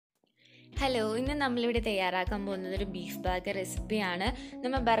Hello, ഇന്ന് നമ്മളിവിടെ തയ്യാറാക്കാൻ പോകുന്നത് ഒരു ബീഫ് ബർഗർ റെസിപ്പിയാണ്.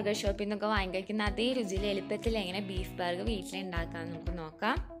 നമ്മൾ ബർഗർ ഷോപ്പിൽ നിന്നൊക്കെ വാങ്ങിക്കുന്ന അതേ രുചിയിൽ എളുപ്പത്തിൽ എങ്ങനെ ബീഫ് ബർഗർ വീട്ടിലുണ്ടാക്കാമെന്ന് നമുക്ക്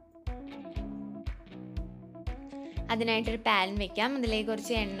നോക്കാം. അതിനായിട്ടൊരു പാൻ വെക്കാം. അതിലേക്ക്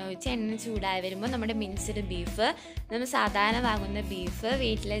കുറച്ച് എണ്ണ ഒഴിച്ച് എണ്ണ ചൂടായി വരുമ്പോൾ നമ്മുടെ മിൻസ്ഡ് ബീഫ്, നമ്മൾ സാധാരണ വാങ്ങുന്ന ബീഫ്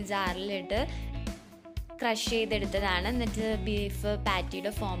വീട്ടിലെ ജാറിലിട്ട് ക്രഷ് ചെയ്തെടുത്തതാണ്. എന്നിട്ട് ബീഫ് പാറ്റിയുടെ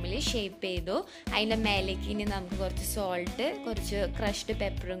ഫോമിൽ ഷേപ്പ് ചെയ്തു. അതിൻ്റെ മേലേക്ക് ഇനി നമുക്ക് കുറച്ച് സോൾട്ട്, കുറച്ച് ക്രഷ്ഡ്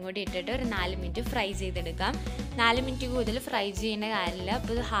പെപ്പറും കൂടി ഇട്ടിട്ട് ഒരു 4 മിനിറ്റ് ഫ്രൈ ചെയ്തെടുക്കാം. 4 മിനിറ്റ് കൂടുതൽ ഫ്രൈ ചെയ്യേണ്ട കാര്യമില്ല,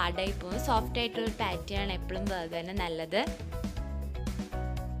 അപ്പോൾ ഇത് ഹാർഡായി പോകും. സോഫ്റ്റ് ആയിട്ടുള്ള പാറ്റിയാണ് എപ്പോഴും ബർഗറിന് നല്ലത്.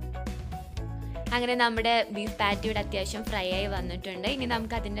 അങ്ങനെ നമ്മുടെ ബീഫ് പാറ്റി ഇവിടെ അത്യാവശ്യം ഫ്രൈ ആയി വന്നിട്ടുണ്ട്. ഇനി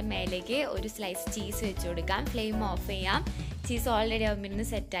നമുക്ക് അതിൻ്റെ മേലേക്ക് ഒരു സ്ലൈസ് ചീസ് വെച്ച് കൊടുക്കാം. ഫ്ലെയിം ഓഫ് ചെയ്യാം. ചീസ് ഓൾറെഡി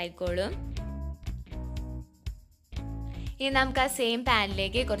ആകുമ്പോൾ സെറ്റ് ആയിക്കോളും. ഇനി നമുക്ക് ആ സെയിം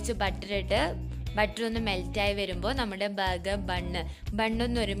പാനിലേക്ക് കുറച്ച് ബട്ടർ ഇട്ട് ബട്ടർ ഒന്ന് മെൽറ്റായി വരുമ്പോൾ നമ്മുടെ ബർഗർ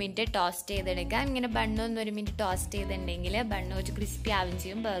ബണ്ണൊന്ന് 1 മിനിറ്റ് ടോസ്റ്റ് ചെയ്തെടുക്കാം. ഇങ്ങനെ ബണ്ണൊന്ന് 1 മിനിറ്റ് ടോസ്റ്റ് ചെയ്തിട്ടുണ്ടെങ്കിൽ ബണ്ണ് കുറച്ച് ക്രിസ്പി ആവുകയും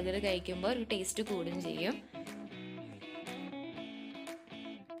ചെയ്യും. ബർഗർ കഴിക്കുമ്പോൾ ഒരു ടേസ്റ്റ് കൂടുകയും ചെയ്യും.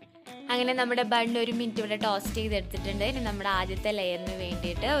 അങ്ങനെ നമ്മുടെ ബണ്ണ് 1 മിനിറ്റ് ഇവിടെ ടോസ്റ്റ് ചെയ്തെടുത്തിട്ടുണ്ട്. ഇനി നമ്മുടെ ആദ്യത്തെ ലെയറിന്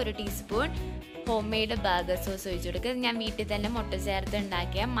വേണ്ടിയിട്ട് 1 teaspoon home made burger sauce ഒഴിച്ചു കൊടുക്കുക. ഞാൻ വീട്ടിൽ തന്നെ മുട്ട ചേർത്ത്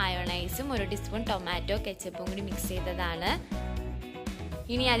ഉണ്ടാക്കിയ മയോണൈസും 1 ടീസ്പൂൺ ടൊമാറ്റോ കെച്ചപ്പും കൂടി മിക്സ് ചെയ്തതാണ്.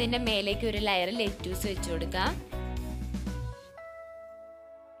 ഇനി അതിൻ്റെ മേലേക്ക് ഒരു ലെയർ ലെറ്റൂസ് വെച്ച് കൊടുക്കാം.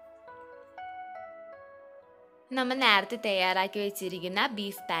 നമ്മൾ നേരത്തെ തയ്യാറാക്കി വെച്ചിരിക്കുന്ന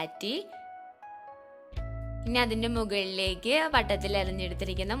ബീഫ് പാറ്റി, ഇനി അതിൻ്റെ മുകളിലേക്ക് വട്ടത്തിൽ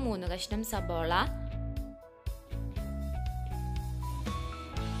അരിഞ്ഞെടുത്തിരിക്കുന്ന 3 കഷ്ണം സബോള.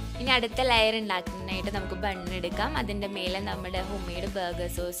 ഇനി അടുത്ത ലെയർ ഉണ്ടാക്കുന്നതിനായിട്ട് നമുക്ക് ബണ്ണെടുക്കാം. അതിൻ്റെ മേലെ നമ്മുടെ ഹോം മെയ്ഡ് ബർഗർ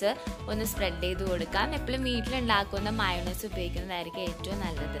സോസ് ഒന്ന് സ്പ്രെഡ് ചെയ്ത് കൊടുക്കാം. എപ്പോഴും വീട്ടിലുണ്ടാക്കുന്ന മയോണൈസ് ഉപയോഗിക്കുന്നതായിരിക്കും ഏറ്റവും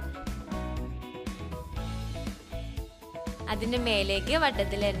നല്ലത്. അതിൻ്റെ മേലേക്ക്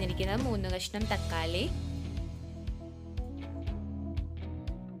വട്ടത്തിൽ അരിഞ്ഞിരിക്കുന്ന 3 കഷ്ണം തക്കാളി,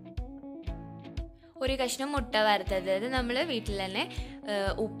 1 കഷ്ണം മുട്ട വറുത്തത്. ഇത് നമ്മൾ വീട്ടിൽ തന്നെ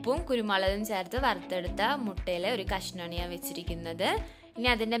ഉപ്പും കുരുമുളകും ചേർത്ത് വറുത്തെടുത്ത മുട്ടയിലെ ഒരു കഷ്ണമാണ് ഞാൻ വെച്ചിരിക്കുന്നത്. ഇനി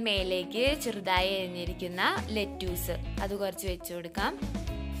അതിൻ്റെ മേലേക്ക് ചെറുതായി അരിഞ്ഞിരിക്കുന്ന ലെറ്റൂസ് അത് കുറച്ച് വെച്ച് കൊടുക്കാം.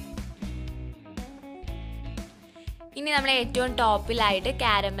 ഇനി നമ്മൾ ഏറ്റവും ടോപ്പിലായിട്ട്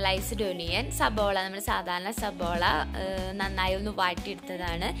കാരമലൈസ്ഡ് ഒനിയൻ, സബോള, നമ്മൾ സാധാരണ സബോള നന്നായി ഒന്ന്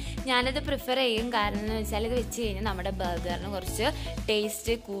വാട്ടിയെടുത്തതാണ്. ഞാനത് പ്രിഫർ ചെയ്യും. കാരണം എന്ന് വെച്ചാൽ ഇത് വെച്ച് കഴിഞ്ഞാൽ നമ്മുടെ ബർഗറിന് കുറച്ച്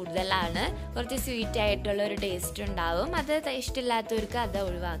ടേസ്റ്റ് കൂടുതലാണ്. കുറച്ച് സ്വീറ്റ് ആയിട്ടുള്ള ഒരു ടേസ്റ്റ് ഉണ്ടാവും. അത് ഇഷ്ടമില്ലാത്തവർക്ക് അത്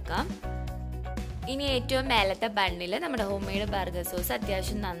ഒഴിവാക്കാം. ഇനി ഏറ്റവും മേലത്തെ ബണ്ണിൽ നമ്മുടെ ഹോം മെയ്ഡ് ബർഗർ സോസ്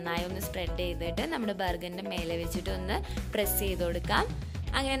അത്യാവശ്യം നന്നായി ഒന്ന് സ്പ്രെഡ് ചെയ്തിട്ട് നമ്മുടെ ബർഗറിൻ്റെ മേലെ വെച്ചിട്ട് ഒന്ന് പ്രസ് ചെയ്ത് കൊടുക്കാം.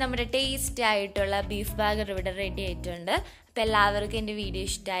 അങ്ങനെ നമ്മുടെ ടേസ്റ്റ് ആയിട്ടുള്ള ബീഫ് ബർഗർ ഇവിടെ റെഡി ആയിട്ടുണ്ട്. അപ്പോൾ എല്ലാവർക്കും എൻ്റെ വീഡിയോ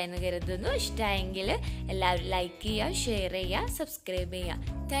ഇഷ്ടമായെന്ന് കരുതുന്നു. ഇഷ്ടമായെങ്കിൽ എല്ലാവരും ലൈക്ക് ചെയ്യുക, ഷെയർ ചെയ്യുക, സബ്സ്ക്രൈബ്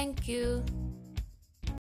ചെയ്യുക. താങ്ക്